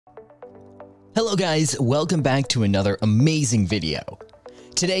Hello guys, welcome back to another amazing video.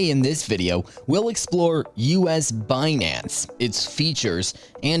 Today in this video, we'll explore US Binance, its features,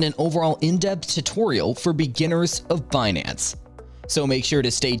 and an overall in-depth tutorial for beginners of Binance. So make sure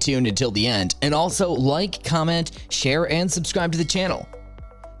to stay tuned until the end, and also like, comment, share, and subscribe to the channel.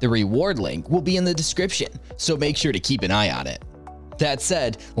 The reward link will be in the description, so make sure to keep an eye on it. That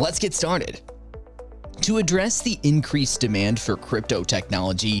said, let's get started. To address the increased demand for crypto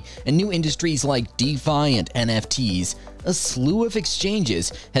technology and new industries like DeFi and NFTs, a slew of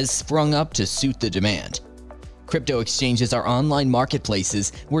exchanges has sprung up to suit the demand. Crypto exchanges are online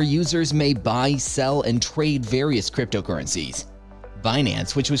marketplaces where users may buy, sell, and trade various cryptocurrencies.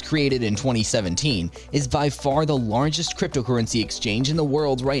 Binance, which was created in 2017, is by far the largest cryptocurrency exchange in the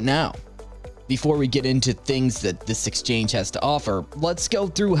world right now. Before we get into things that this exchange has to offer, let's go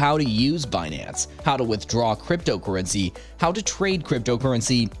through how to use Binance, how to withdraw cryptocurrency, how to trade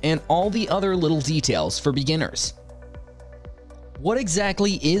cryptocurrency, and all the other little details for beginners. What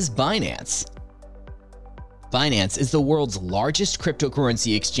exactly is Binance? Binance is the world's largest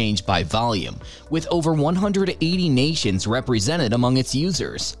cryptocurrency exchange by volume, with over 180 nations represented among its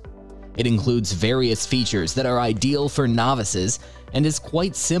users. It includes various features that are ideal for novices and is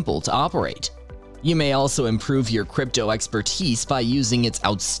quite simple to operate. You may also improve your crypto expertise by using its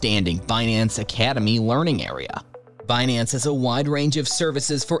outstanding Binance Academy learning area. Binance has a wide range of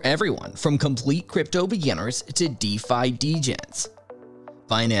services for everyone, from complete crypto beginners to DeFi degens.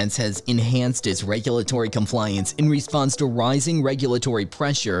 Binance has enhanced its regulatory compliance in response to rising regulatory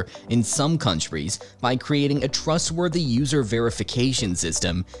pressure in some countries by creating a trustworthy user verification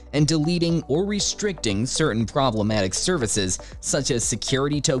system and deleting or restricting certain problematic services such as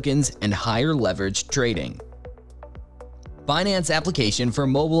security tokens and higher leverage trading. Binance application for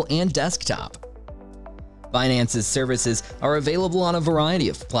mobile and desktop. Binance's services are available on a variety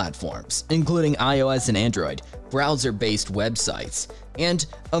of platforms, including iOS and Android, browser-based websites, and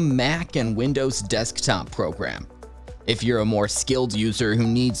a Mac and Windows desktop program. If you're a more skilled user who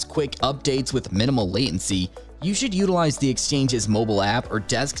needs quick updates with minimal latency, you should utilize the exchange's mobile app or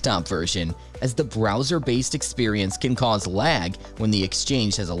desktop version, as the browser-based experience can cause lag when the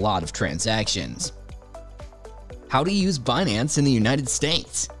exchange has a lot of transactions. How to use Binance in the United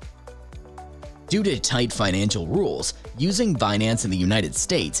States? Due to tight financial rules, using Binance in the United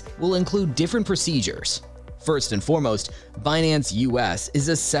States will include different procedures. First and foremost, Binance US is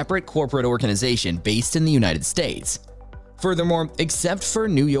a separate corporate organization based in the United States. Furthermore, except for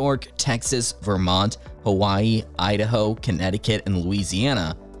New York, Texas, Vermont, Hawaii, Idaho, Connecticut, and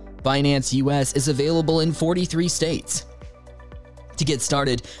Louisiana, Binance US is available in 43 states. To get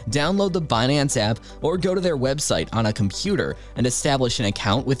started, download the Binance app or go to their website on a computer and establish an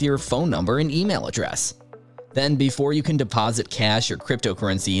account with your phone number and email address. Then, before you can deposit cash or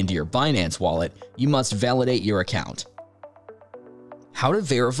cryptocurrency into your Binance wallet, you must validate your account. How to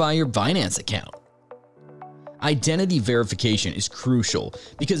verify your Binance account? Identity verification is crucial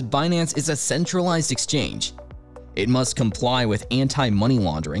because Binance is a centralized exchange. It must comply with anti-money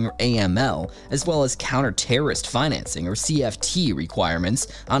laundering or AML, as well as counter-terrorist financing or CFT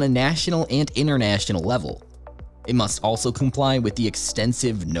requirements on a national and international level. It must also comply with the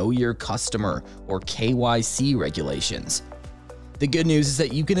extensive Know Your Customer or KYC regulations. The good news is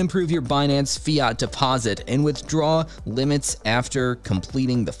that you can improve your Binance fiat deposit and withdraw limits after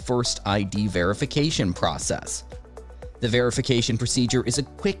completing the first ID verification process. The verification procedure is a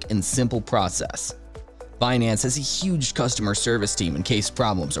quick and simple process. Binance has a huge customer service team in case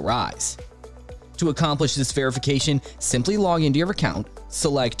problems arise. To accomplish this verification, simply log into your account,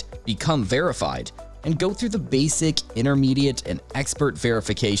 select Become Verified, and go through the basic, intermediate, and expert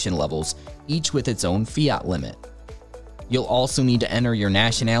verification levels, each with its own fiat limit. You'll also need to enter your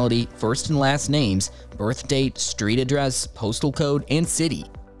nationality, first and last names, birth date, street address, postal code, and city.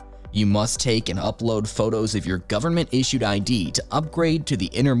 You must take and upload photos of your government-issued ID to upgrade to the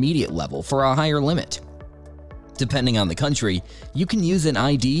intermediate level for a higher limit. Depending on the country, you can use an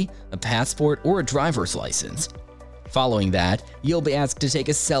ID, a passport, or a driver's license. Following that, you'll be asked to take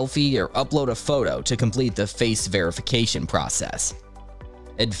a selfie or upload a photo to complete the face verification process.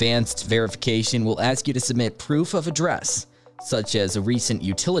 Advanced verification will ask you to submit proof of address, such as a recent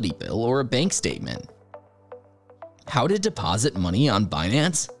utility bill or a bank statement. How to deposit money on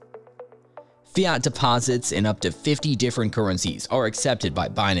Binance? Fiat deposits in up to 50 different currencies are accepted by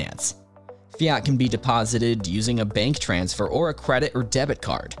Binance. Fiat can be deposited using a bank transfer or a credit or debit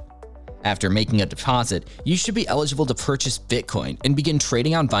card. After making a deposit, you should be eligible to purchase Bitcoin and begin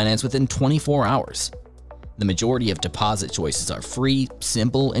trading on Binance within 24 hours. The majority of deposit choices are free,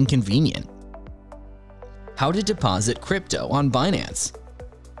 simple, and convenient. How to deposit crypto on Binance?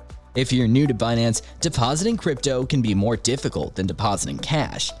 If you're new to Binance, depositing crypto can be more difficult than depositing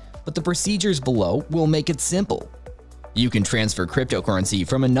cash, but the procedures below will make it simple. You can transfer cryptocurrency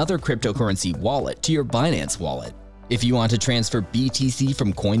from another cryptocurrency wallet to your Binance wallet. If you want to transfer BTC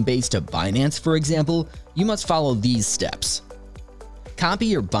from Coinbase to Binance, for example, you must follow these steps. Copy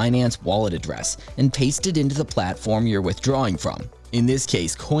your Binance wallet address and paste it into the platform you're withdrawing from, in this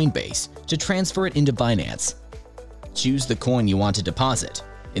case Coinbase, to transfer it into Binance. Choose the coin you want to deposit,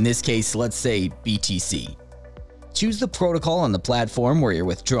 in this case let's say BTC. Choose the protocol on the platform where you're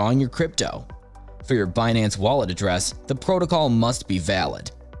withdrawing your crypto. For your Binance wallet address, the protocol must be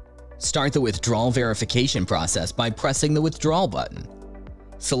valid. Start the withdrawal verification process by pressing the withdrawal button.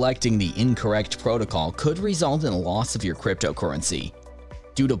 Selecting the incorrect protocol could result in a loss of your cryptocurrency.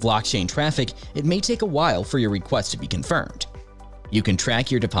 Due to blockchain traffic, it may take a while for your request to be confirmed. You can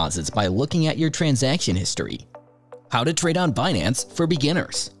track your deposits by looking at your transaction history. How to trade on Binance for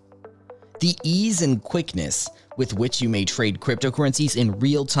beginners. The ease and quickness with which you may trade cryptocurrencies in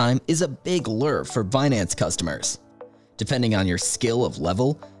real time is a big lure for Binance customers. Depending on your skill of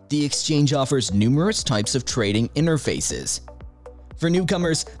level, the exchange offers numerous types of trading interfaces. For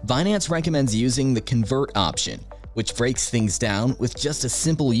newcomers, Binance recommends using the convert option, which breaks things down with just a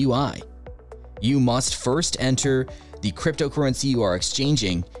simple UI. You must first enter the cryptocurrency you are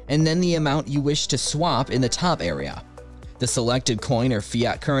exchanging and then the amount you wish to swap in the top area. The selected coin or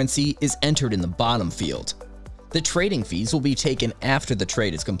fiat currency is entered in the bottom field. The trading fees will be taken after the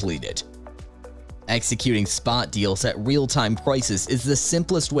trade is completed. Executing spot deals at real-time prices is the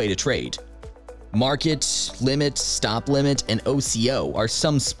simplest way to trade. Market, limit, stop limit, and OCO are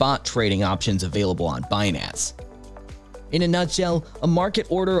some spot trading options available on Binance. In a nutshell, a market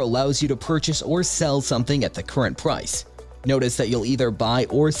order allows you to purchase or sell something at the current price. Notice that you'll either buy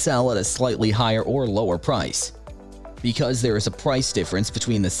or sell at a slightly higher or lower price. Because there is a price difference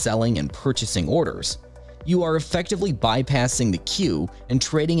between the selling and purchasing orders, you are effectively bypassing the queue and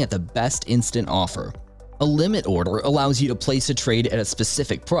trading at the best instant offer. A limit order allows you to place a trade at a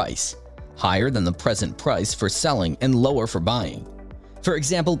specific price, higher than the present price for selling and lower for buying. For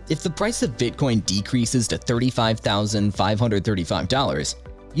example, if the price of Bitcoin decreases to $35,535,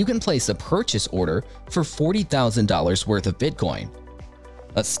 you can place a purchase order for $40,000 worth of Bitcoin.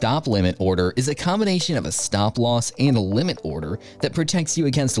 A stop limit order is a combination of a stop loss and a limit order that protects you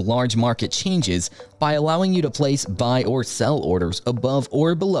against large market changes by allowing you to place buy or sell orders above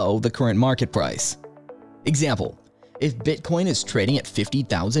or below the current market price. Example: if Bitcoin is trading at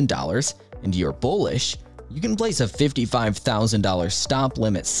 $50,000 and you're bullish, you can place a $55,000 stop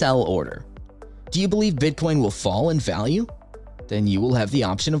limit sell order. Do you believe Bitcoin will fall in value? Then you will have the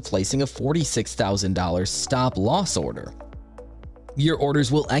option of placing a $46,000 stop loss order. Your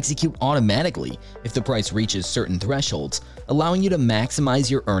orders will execute automatically if the price reaches certain thresholds, allowing you to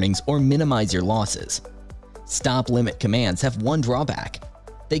maximize your earnings or minimize your losses. Stop limit commands have one drawback: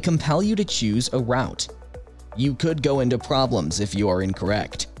 they compel you to choose a route. You could go into problems if you are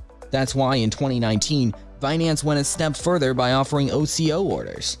incorrect. That's why in 2019, Binance went a step further by offering OCO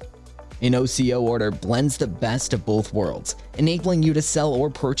orders. An OCO order blends the best of both worlds, enabling you to sell or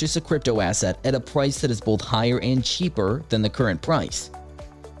purchase a crypto asset at a price that is both higher and cheaper than the current price.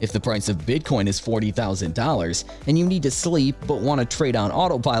 If the price of Bitcoin is $40,000 and you need to sleep but want to trade on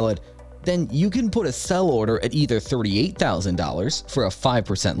autopilot, then you can put a sell order at either $38,000 for a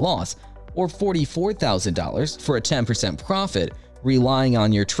 5% loss or $44,000 for a 10% profit, relying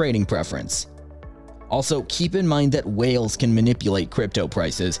on your trading preference. Also, keep in mind that whales can manipulate crypto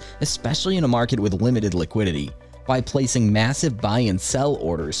prices, especially in a market with limited liquidity, by placing massive buy and sell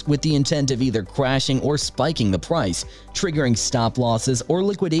orders with the intent of either crashing or spiking the price, triggering stop losses or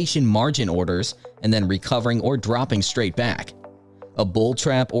liquidation margin orders, and then recovering or dropping straight back. A bull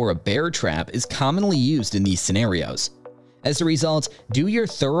trap or a bear trap is commonly used in these scenarios. As a result, do your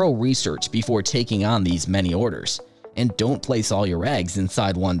thorough research before taking on these many orders, and don't place all your eggs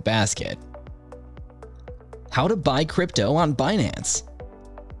inside one basket. How to buy crypto on Binance.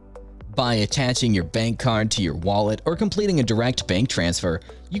 By attaching your bank card to your wallet or completing a direct bank transfer,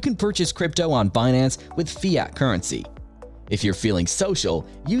 you can purchase crypto on Binance with fiat currency. If you're feeling social,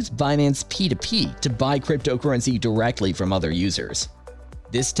 use Binance P2P to buy cryptocurrency directly from other users.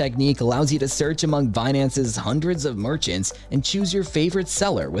 This technique allows you to search among Binance's hundreds of merchants and choose your favorite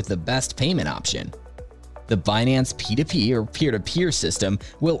seller with the best payment option. The Binance P2P or peer-to-peer system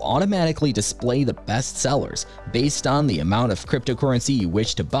will automatically display the best sellers based on the amount of cryptocurrency you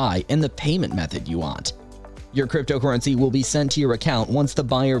wish to buy and the payment method you want. Your cryptocurrency will be sent to your account once the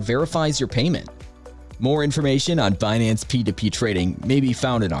buyer verifies your payment. More information on Binance P2P trading may be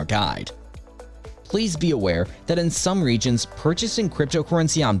found in our guide. Please be aware that in some regions, purchasing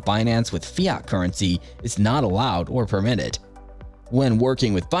cryptocurrency on Binance with fiat currency is not allowed or permitted. When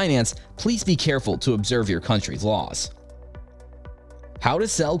working with Binance, please be careful to observe your country's laws. How to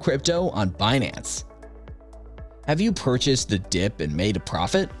sell crypto on Binance. Have you purchased the dip and made a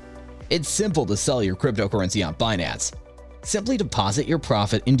profit? It's simple to sell your cryptocurrency on Binance. Simply deposit your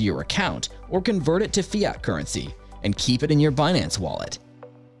profit into your account or convert it to fiat currency and keep it in your Binance wallet.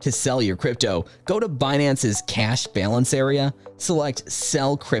 To sell your crypto, go to Binance's cash balance area, select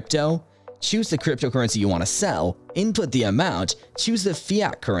Sell Crypto, choose the cryptocurrency you want to sell, input the amount, choose the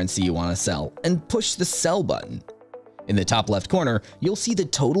fiat currency you want to sell, and push the Sell button. In the top left corner, you'll see the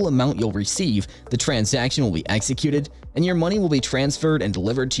total amount you'll receive, the transaction will be executed, and your money will be transferred and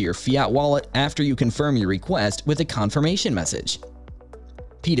delivered to your fiat wallet after you confirm your request with a confirmation message.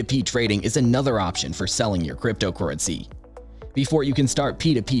 P2P trading is another option for selling your cryptocurrency. Before you can start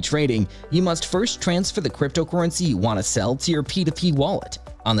P2P trading, you must first transfer the cryptocurrency you want to sell to your P2P wallet.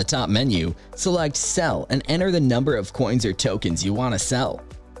 On the top menu, select Sell and enter the number of coins or tokens you want to sell.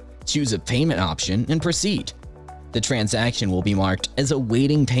 Choose a payment option and proceed. The transaction will be marked as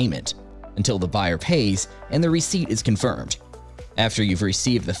awaiting payment until the buyer pays and the receipt is confirmed. After you've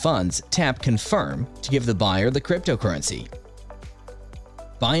received the funds, tap Confirm to give the buyer the cryptocurrency.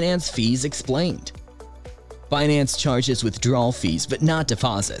 Binance fees explained. Binance charges withdrawal fees but not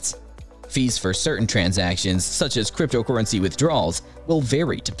deposits. Fees for certain transactions, such as cryptocurrency withdrawals, will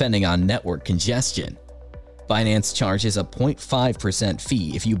vary depending on network congestion. Binance charges a 0.5%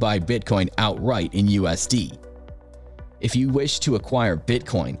 fee if you buy Bitcoin outright in USD. If you wish to acquire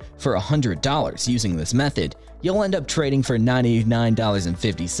Bitcoin for $100 using this method, you'll end up trading for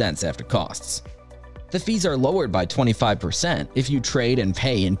 $99.50 after costs. The fees are lowered by 25% if you trade and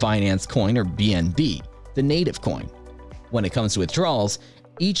pay in Binance Coin or BNB, the native coin. When it comes to withdrawals,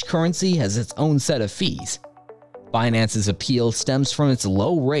 each currency has its own set of fees. Binance's appeal stems from its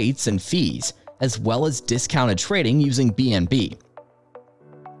low rates and fees, as well as discounted trading using BNB.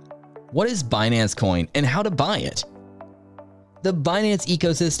 What is Binance Coin and how to buy it? The Binance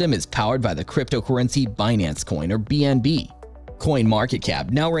ecosystem is powered by the cryptocurrency Binance Coin or BNB. CoinMarketCap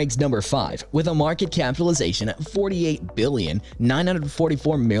now ranks number 5 with a market capitalization at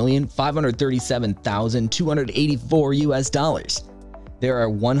 $48,944,537,284 There are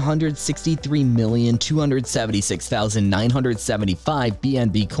 163,276,975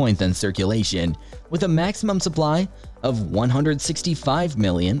 BNB coins in circulation, with a maximum supply of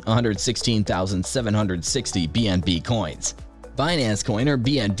 165,116,760 BNB coins. Binance Coin or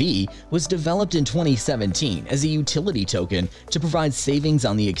BNB was developed in 2017 as a utility token to provide savings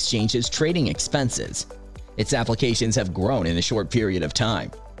on the exchange's trading expenses. Its applications have grown in a short period of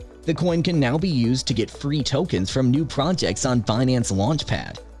time. The coin can now be used to get free tokens from new projects on Binance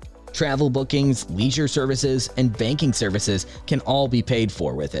Launchpad. Travel bookings, leisure services, and banking services can all be paid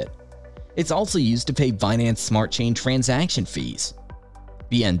for with it. It's also used to pay Binance Smart Chain transaction fees.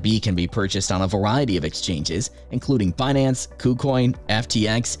 BNB can be purchased on a variety of exchanges, including Binance, KuCoin,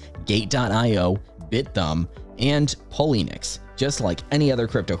 FTX, Gate.io, BitThumb, and Poloniex, just like any other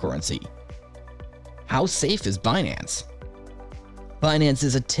cryptocurrency. How safe is Binance? Binance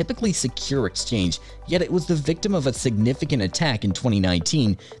is a typically secure exchange, yet it was the victim of a significant attack in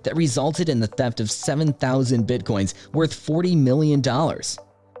 2019 that resulted in the theft of 7,000 Bitcoins worth $40 million.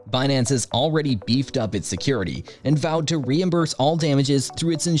 Binance has already beefed up its security and vowed to reimburse all damages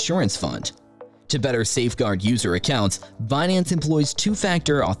through its insurance fund. To better safeguard user accounts, Binance employs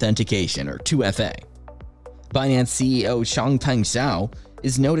two-factor authentication or 2FA. Binance CEO Changpeng Zhao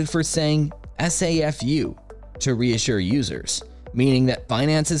is noted for saying SAFU to reassure users, meaning that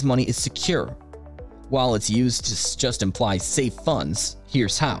Binance's money is secure. While it's used to just imply safe funds,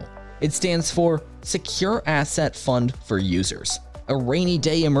 here's how. It stands for Secure Asset Fund for Users, a rainy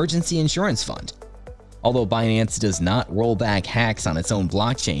day emergency insurance fund. Although Binance does not roll back hacks on its own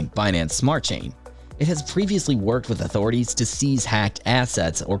blockchain, Binance Smart Chain, it has previously worked with authorities to seize hacked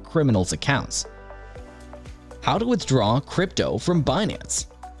assets or criminals' accounts. How to withdraw crypto from Binance?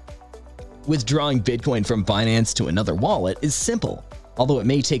 Withdrawing Bitcoin from Binance to another wallet is simple, although it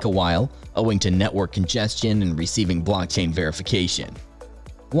may take a while, owing to network congestion and receiving blockchain verification.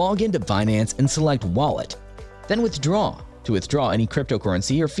 Log into Binance and select Wallet, then Withdraw to withdraw any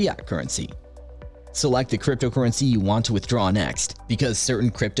cryptocurrency or fiat currency. Select the cryptocurrency you want to withdraw next. Because certain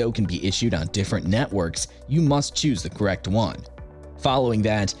crypto can be issued on different networks, you must choose the correct one. Following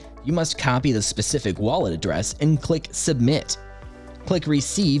that, you must copy the specific wallet address and click Submit. Click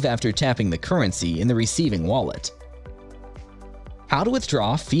Receive after tapping the currency in the receiving wallet. How to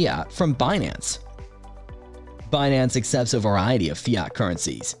withdraw fiat from Binance? Binance accepts a variety of fiat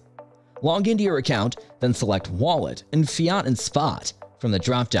currencies. Log into your account, then select Wallet and Fiat and Spot from the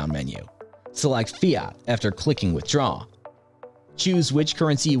drop-down menu. Select Fiat after clicking Withdraw. Choose which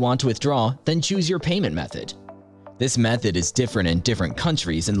currency you want to withdraw, then choose your payment method. This method is different in different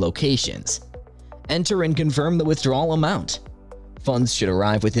countries and locations. Enter and confirm the withdrawal amount. Funds should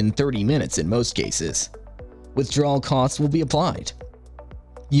arrive within 30 minutes in most cases. Withdrawal costs will be applied.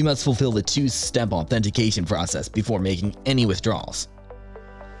 You must fulfill the two-step authentication process before making any withdrawals.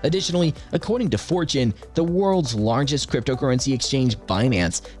 Additionally, according to Fortune, the world's largest cryptocurrency exchange,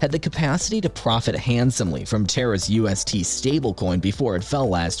 Binance, had the capacity to profit handsomely from Terra's UST stablecoin before it fell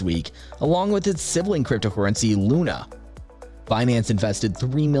last week, along with its sibling cryptocurrency, Luna. Binance invested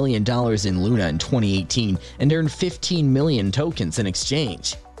 $3 million in Luna in 2018 and earned 15 million tokens in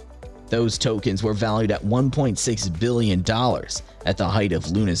exchange. Those tokens were valued at $1.6 billion at the height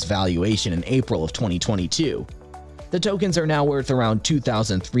of Luna's valuation in April of 2022. The tokens are now worth around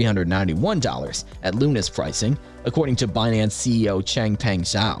 $2,391 at Luna's pricing, according to Binance CEO Changpeng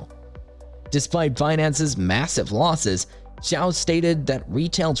Zhao. Despite Binance's massive losses, Zhao stated that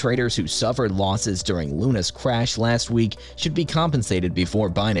retail traders who suffered losses during Luna's crash last week should be compensated before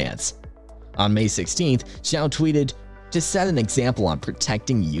Binance. On May 16th, Zhao tweeted, "To set an example on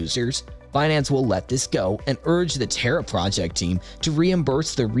protecting users, Binance will let this go and urge the Terra project team to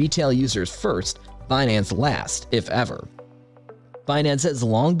reimburse the retail users first, Binance last, if ever." Binance has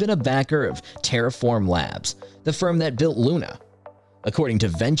long been a backer of Terraform Labs, the firm that built Luna. According to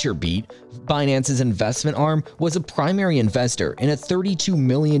VentureBeat, Binance's investment arm was a primary investor in a $32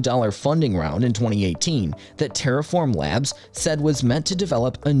 million funding round in 2018 that Terraform Labs said was meant to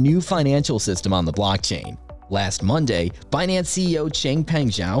develop a new financial system on the blockchain. Last Monday, Binance CEO Changpeng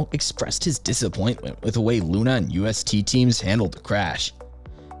Zhao expressed his disappointment with the way Luna and UST teams handled the crash.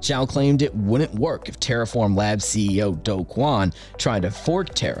 Zhao claimed it wouldn't work if Terraform Labs CEO Do Kwon tried to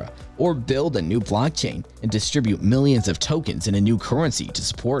fork Terra or build a new blockchain and distribute millions of tokens in a new currency to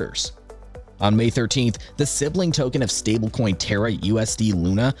supporters. On May 13th, the sibling token of stablecoin Terra USD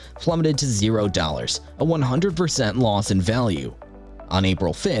Luna plummeted to $0, a 100% loss in value. On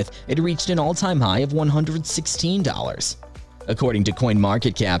April 5th, it reached an all-time high of $116. According to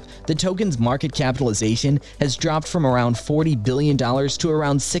CoinMarketCap, the token's market capitalization has dropped from around $40 billion to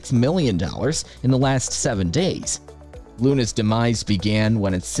around $6 million in the last 7 days. Luna's demise began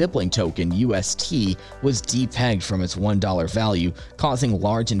when its sibling token, UST, was depegged from its $1 value, causing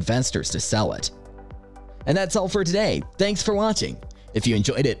large investors to sell it. And that's all for today. Thanks for watching. If you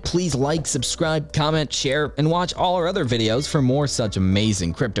enjoyed it, please like, subscribe, comment, share, and watch all our other videos for more such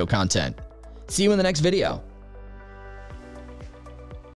amazing crypto content. See you in the next video.